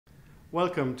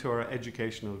Welcome to our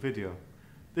educational video.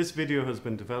 This video has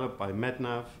been developed by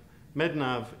MedNav.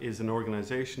 MedNav is an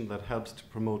organisation that helps to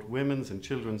promote women's and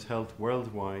children's health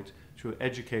worldwide through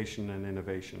education and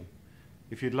innovation.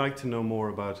 If you'd like to know more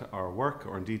about our work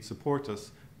or indeed support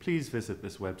us, please visit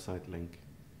this website link.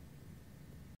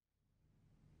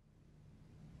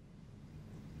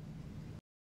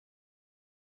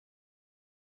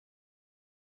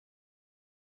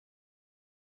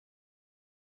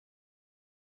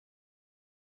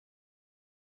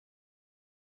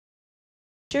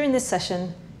 During this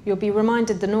session, you'll be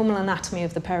reminded the normal anatomy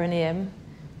of the perineum.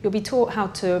 You'll be taught how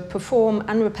to perform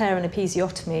and repair an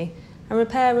episiotomy and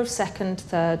repair of second,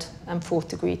 third and fourth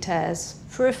degree tears.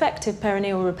 For effective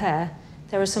perineal repair,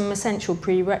 there are some essential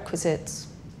prerequisites.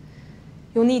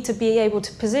 You'll need to be able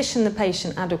to position the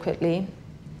patient adequately.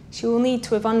 She will need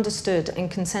to have understood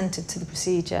and consented to the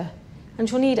procedure,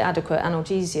 and you'll need adequate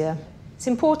analgesia. It's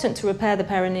important to repair the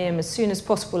perineum as soon as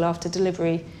possible after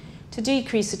delivery to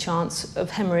decrease the chance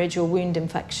of hemorrhage or wound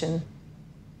infection.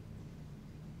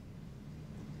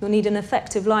 You'll need an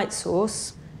effective light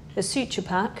source, a suture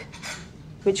pack,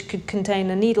 which could contain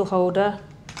a needle holder,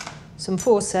 some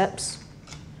forceps,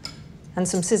 and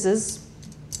some scissors.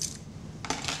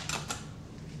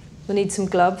 You'll need some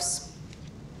gloves,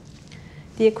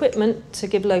 the equipment to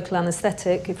give local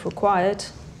anaesthetic if required.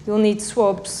 You'll need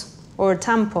swabs or a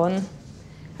tampon,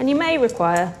 and you may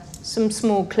require some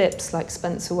small clips like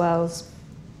Spencer Wells.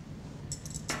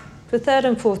 For third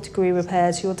and fourth degree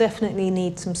repairs, you'll definitely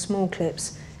need some small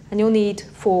clips, and you'll need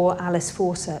 4 Alice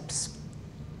forceps.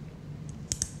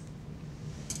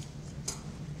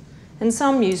 And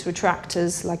some use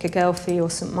retractors like a Gelfi or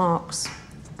St Mark's.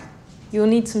 You'll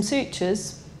need some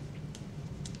sutures.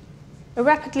 A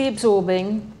rapidly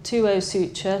absorbing 2O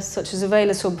suture, such as a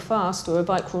Velasorb Fast or a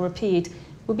Vicryl Rapide,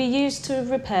 will be used to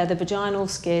repair the vaginal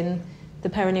skin, the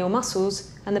perineal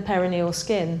muscles and the perineal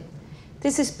skin.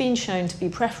 This has been shown to be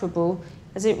preferable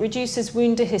as it reduces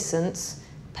wound dehiscence,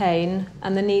 pain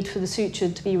and the need for the suture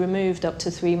to be removed up to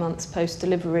 3 months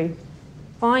post-delivery.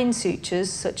 Fine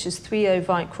sutures such as 3O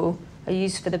Vicryl are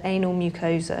used for the anal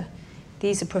mucosa.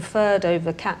 These are preferred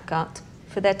over catgut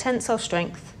for their tensile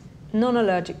strength,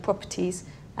 non-allergic properties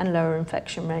and lower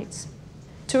infection rates.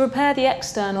 To repair the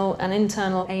external and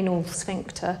internal anal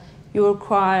sphincter, you will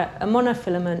require a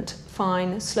monofilament,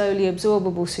 fine, slowly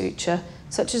absorbable suture,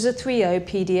 such as a 3O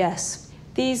PDS.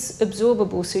 These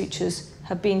absorbable sutures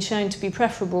have been shown to be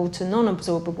preferable to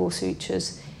non-absorbable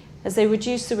sutures, as they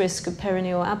reduce the risk of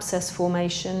perineal abscess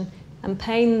formation and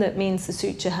pain that means the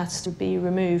suture has to be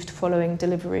removed following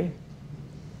delivery.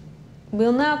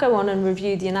 We'll now go on and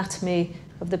review the anatomy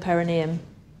of the perineum.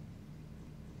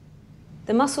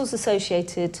 The muscles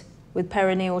associated with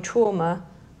perineal trauma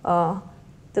are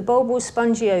the bulbal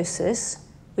spongiosus,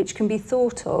 which can be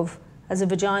thought of as a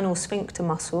vaginal sphincter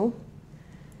muscle,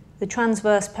 the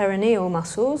transverse perineal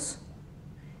muscles,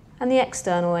 and the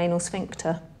external anal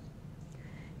sphincter.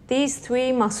 These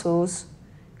 3 muscles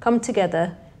come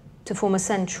together to form a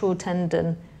central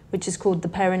tendon, which is called the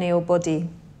perineal body.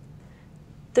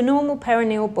 The normal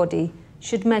perineal body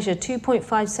should measure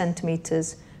 2.5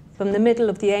 centimetres from the middle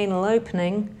of the anal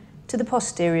opening to the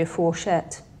posterior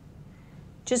fourchette.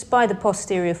 Just by the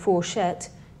posterior fourchette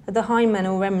are the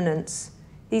hymenal remnants.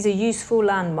 These are useful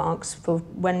landmarks for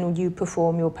when you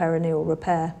perform your perineal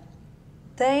repair.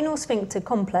 The anal sphincter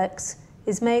complex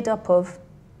is made up of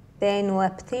the anal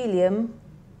epithelium,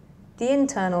 the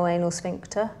internal anal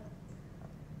sphincter,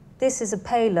 this is a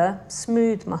paler,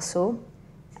 smooth muscle,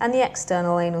 and the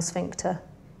external anal sphincter,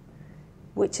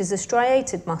 which is a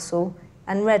striated muscle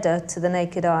and redder to the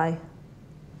naked eye.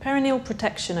 Perineal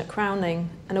protection at crowning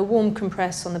and a warm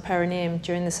compress on the perineum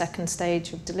during the second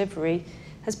stage of delivery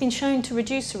has been shown to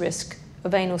reduce the risk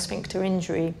of anal sphincter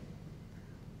injury.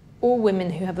 All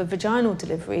women who have a vaginal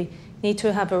delivery need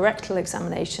to have a rectal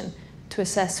examination to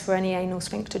assess for any anal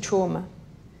sphincter trauma.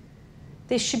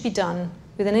 This should be done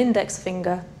with an index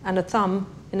finger and a thumb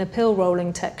in a pill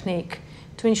rolling technique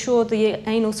to ensure the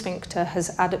anal sphincter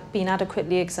has been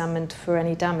adequately examined for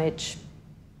any damage.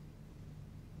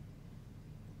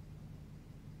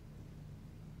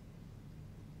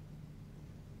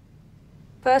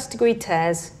 First degree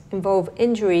tears involve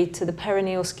injury to the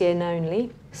perineal skin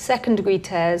only. Second degree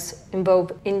tears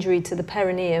involve injury to the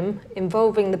perineum,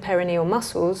 involving the perineal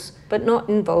muscles, but not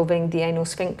involving the anal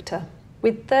sphincter.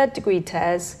 With third degree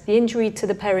tears, the injury to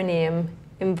the perineum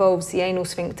involves the anal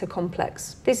sphincter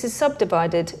complex. This is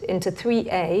subdivided into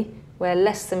 3A, where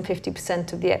less than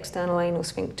 50% of the external anal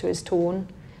sphincter is torn.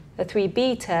 A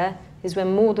 3B tear is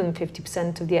when more than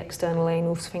 50% of the external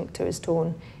anal sphincter is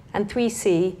torn. And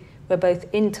 3C, where both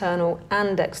internal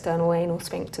and external anal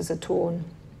sphincters are torn.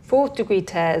 4th degree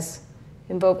tears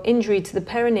involve injury to the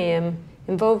perineum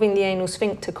involving the anal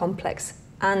sphincter complex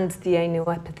and the anal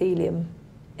epithelium.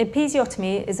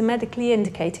 Episiotomy is a medically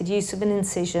indicated use of an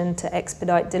incision to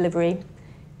expedite delivery.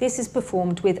 This is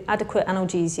performed with adequate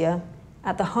analgesia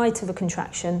at the height of a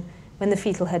contraction when the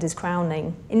fetal head is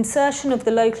crowning. Insertion of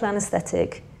the local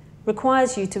anaesthetic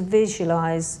requires you to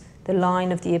visualise the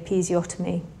line of the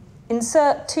episiotomy.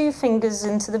 Insert 2 fingers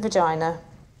into the vagina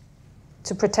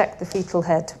to protect the fetal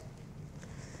head.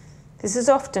 This is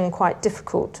often quite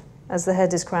difficult as the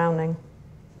head is crowning.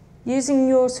 Using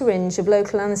your syringe of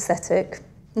local anaesthetic,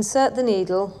 insert the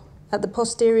needle at the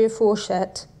posterior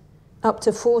fourchette up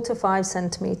to 4 to 5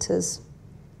 centimetres.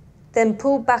 Then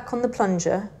pull back on the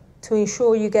plunger to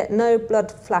ensure you get no blood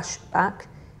flashback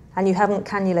and you haven't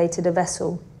cannulated a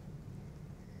vessel.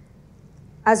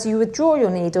 As you withdraw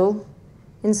your needle,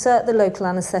 insert the local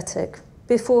anaesthetic.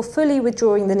 Before fully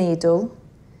withdrawing the needle,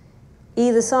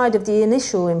 either side of the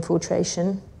initial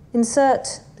infiltration,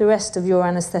 insert the rest of your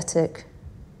anaesthetic,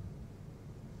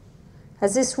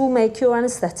 as this will make your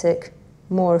anaesthetic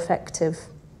more effective.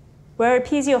 Where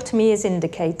episiotomy is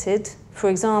indicated, for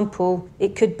example,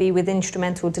 it could be with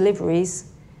instrumental deliveries,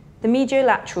 the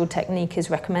mediolateral technique is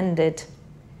recommended.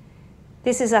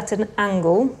 This is at an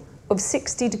angle of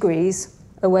 60 degrees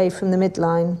away from the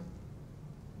midline.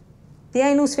 The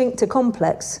anal sphincter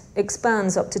complex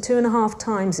expands up to 2.5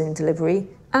 times in delivery.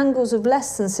 Angles of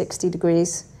less than 60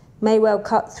 degrees may well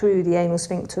cut through the anal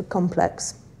sphincter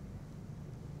complex.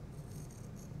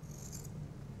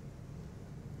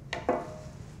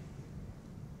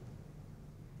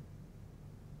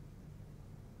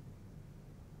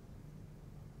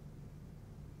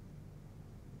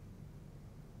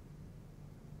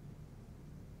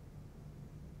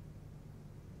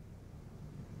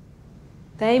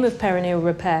 The aim of perineal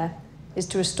repair is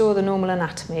to restore the normal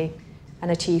anatomy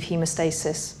and achieve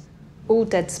hemostasis. All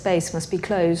dead space must be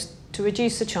closed to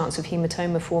reduce the chance of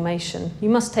hematoma formation. You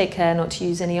must take care not to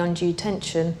use any undue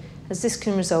tension, as this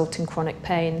can result in chronic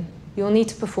pain. You will need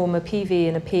to perform a PV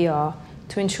and a PR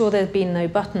to ensure there have been no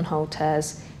buttonhole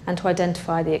tears and to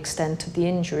identify the extent of the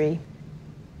injury.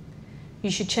 You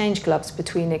should change gloves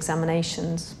between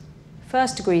examinations.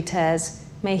 1st degree tears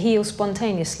may heal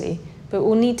spontaneously, but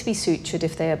will need to be sutured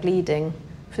if they are bleeding.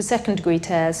 For 2nd degree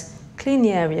tears, clean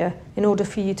the area in order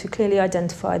for you to clearly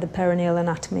identify the perineal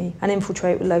anatomy and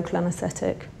infiltrate with local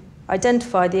anaesthetic.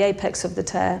 Identify the apex of the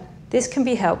tear. This can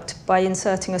be helped by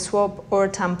inserting a swab or a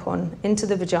tampon into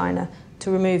the vagina to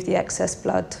remove the excess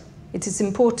blood. It is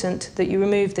important that you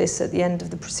remove this at the end of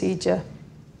the procedure.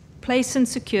 Place and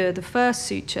secure the first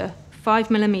suture 5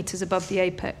 mm above the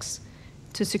apex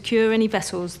to secure any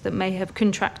vessels that may have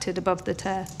contracted above the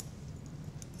tear.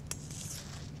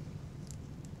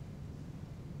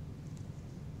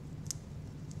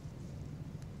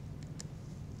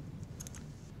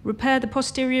 Repair the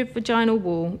posterior vaginal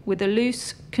wall with a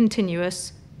loose,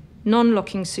 continuous,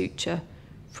 non-locking suture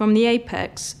from the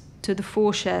apex to the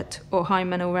fourchette or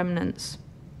hymenal remnants.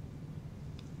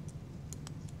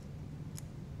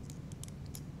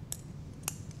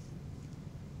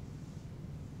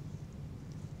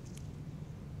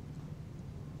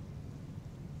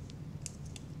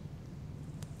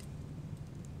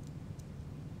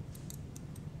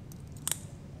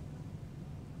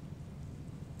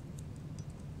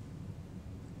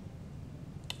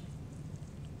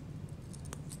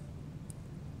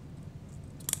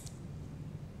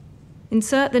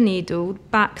 Insert the needle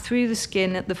back through the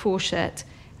skin at the fourchette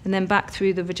and then back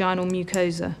through the vaginal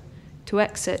mucosa to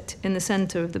exit in the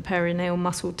centre of the perineal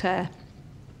muscle tear.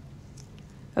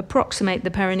 Approximate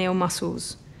the perineal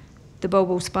muscles, the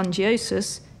bulbal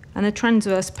spongiosus and the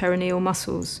transverse perineal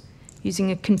muscles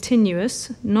using a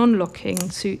continuous, non-locking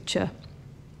suture.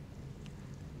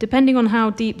 Depending on how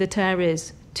deep the tear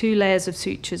is, 2 layers of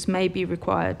sutures may be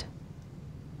required.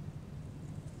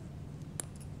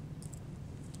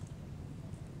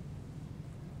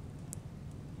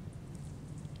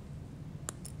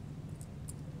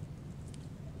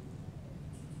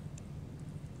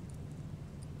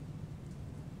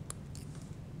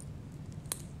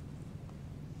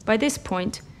 By this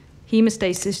point,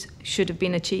 hemostasis should have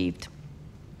been achieved.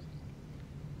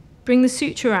 Bring the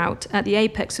suture out at the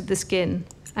apex of the skin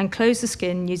and close the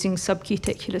skin using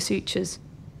subcuticular sutures.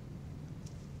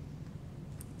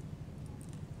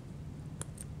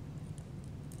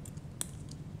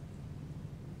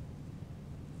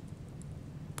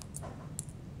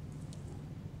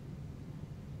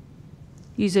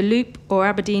 Use a loop or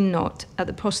Aberdeen knot at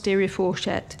the posterior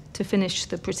fourchette to finish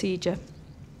the procedure.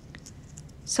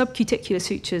 subcuticular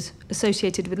sutures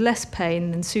associated with less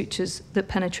pain than sutures that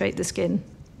penetrate the skin.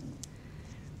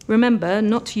 Remember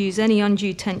not to use any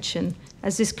undue tension,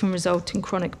 as this can result in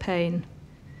chronic pain.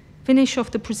 Finish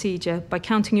off the procedure by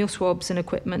counting your swabs and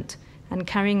equipment and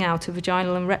carrying out a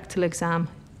vaginal and rectal exam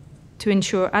to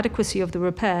ensure adequacy of the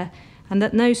repair and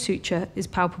that no suture is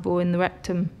palpable in the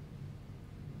rectum.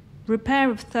 Repair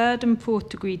of 3rd and 4th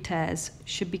degree tears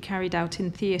should be carried out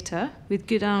in theatre with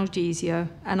good analgesia,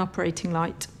 an operating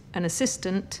light, an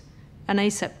assistant, and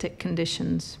aseptic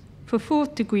conditions. For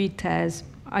 4th degree tears,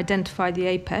 identify the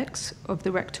apex of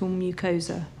the rectal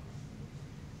mucosa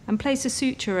and place a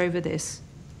suture over this.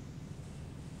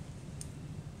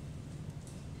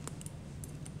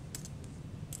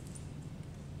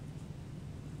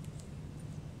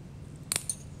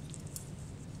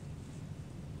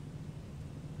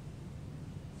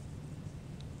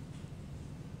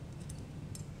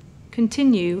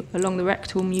 Continue along the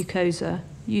rectal mucosa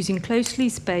using closely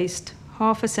spaced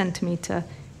 ½ centimetre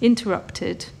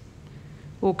interrupted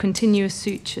or continuous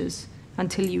sutures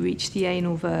until you reach the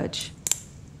anal verge.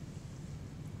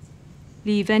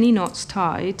 Leave any knots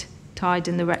tied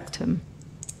in the rectum.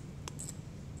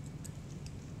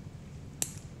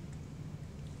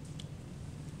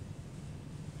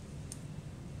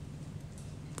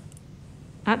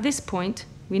 At this point,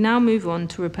 we now move on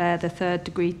to repair the 3rd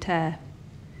degree tear.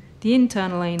 The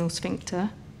internal anal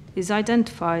sphincter is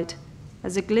identified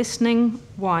as a glistening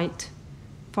white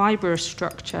fibrous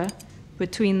structure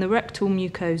between the rectal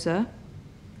mucosa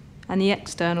and the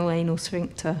external anal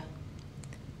sphincter.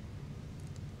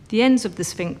 The ends of the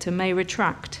sphincter may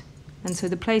retract, and so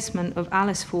the placement of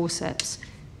Alice forceps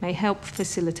may help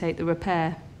facilitate the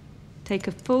repair. Take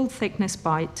a full thickness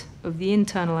bite of the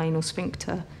internal anal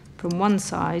sphincter from one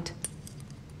side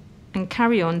and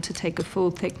carry on to take a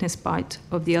full thickness bite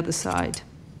of the other side.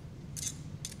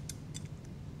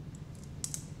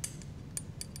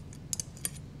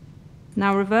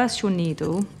 Now reverse your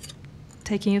needle,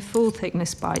 taking a full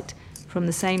thickness bite from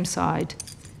the same side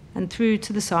and through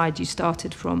to the side you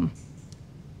started from.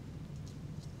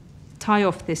 Tie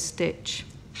off this stitch.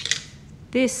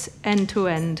 This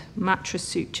end-to-end mattress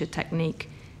suture technique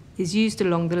is used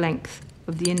along the length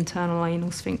of the internal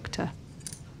anal sphincter.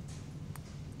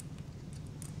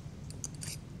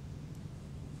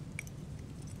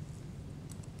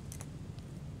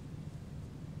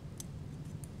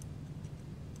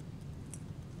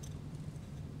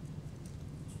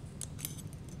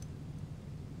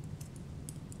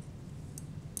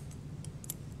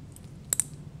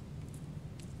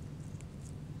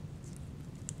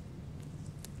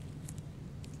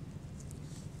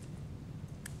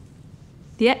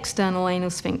 The external anal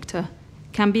sphincter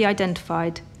can be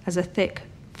identified as a thick,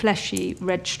 fleshy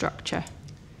red structure.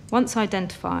 Once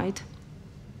identified,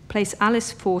 place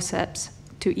Alice forceps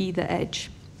to either edge.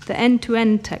 The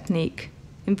end-to-end technique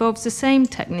involves the same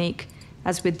technique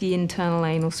as with the internal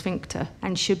anal sphincter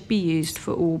and should be used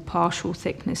for all partial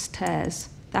thickness tears,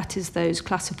 that is those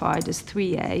classified as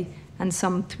 3A and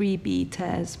some 3B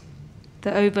tears.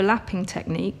 The overlapping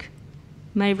technique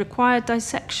may require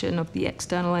dissection of the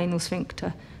external anal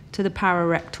sphincter to the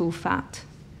pararectal fat,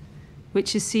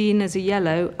 which is seen as a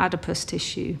yellow adipose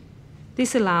tissue.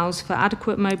 This allows for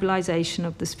adequate mobilization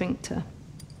of the sphincter.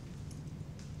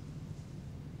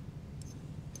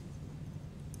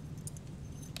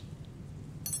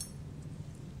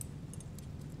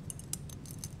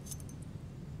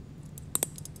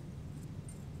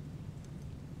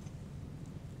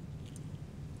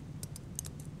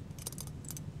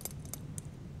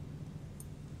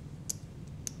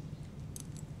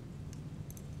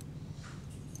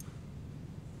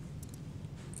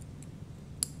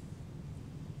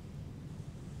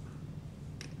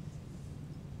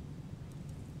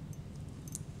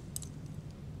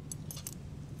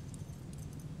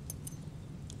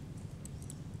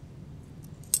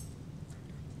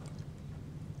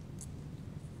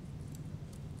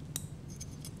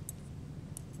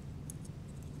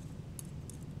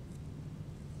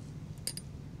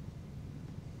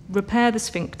 Repair the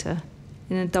sphincter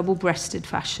in a double-breasted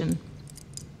fashion.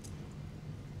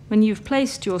 When you've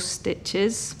placed your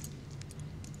stitches,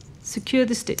 secure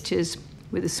the stitches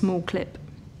with a small clip.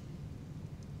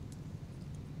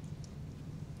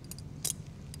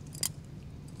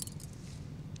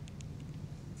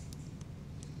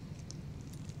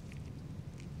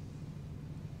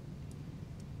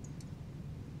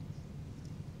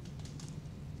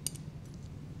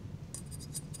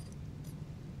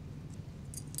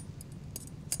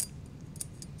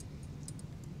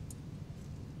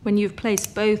 When you've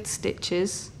placed both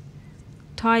stitches,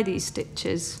 tie these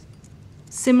stitches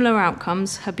Similar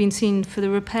outcomes have been seen for the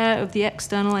repair of the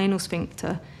external anal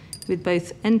sphincter with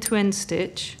both end-to-end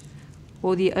stitch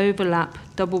or the overlap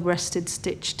double-breasted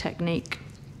stitch technique.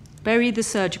 Bury the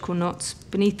surgical knots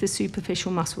beneath the superficial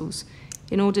muscles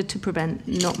in order to prevent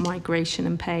knot migration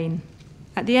and pain.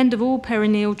 At the end of all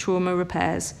perineal trauma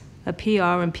repairs, a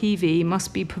PR and PV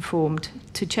must be performed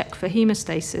to check for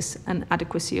hemostasis and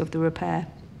adequacy of the repair.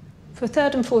 For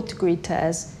third and fourth degree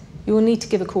tears, you will need to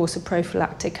give a course of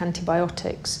prophylactic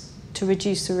antibiotics to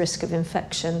reduce the risk of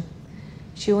infection.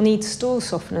 She will need stool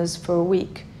softeners for a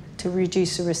week to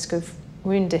reduce the risk of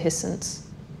wound dehiscence.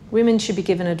 Women should be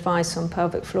given advice on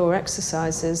pelvic floor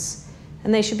exercises,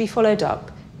 and they should be followed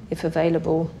up, if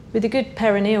available. With a good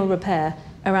perineal repair,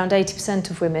 around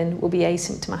 80% of women will be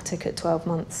asymptomatic at 12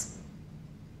 months.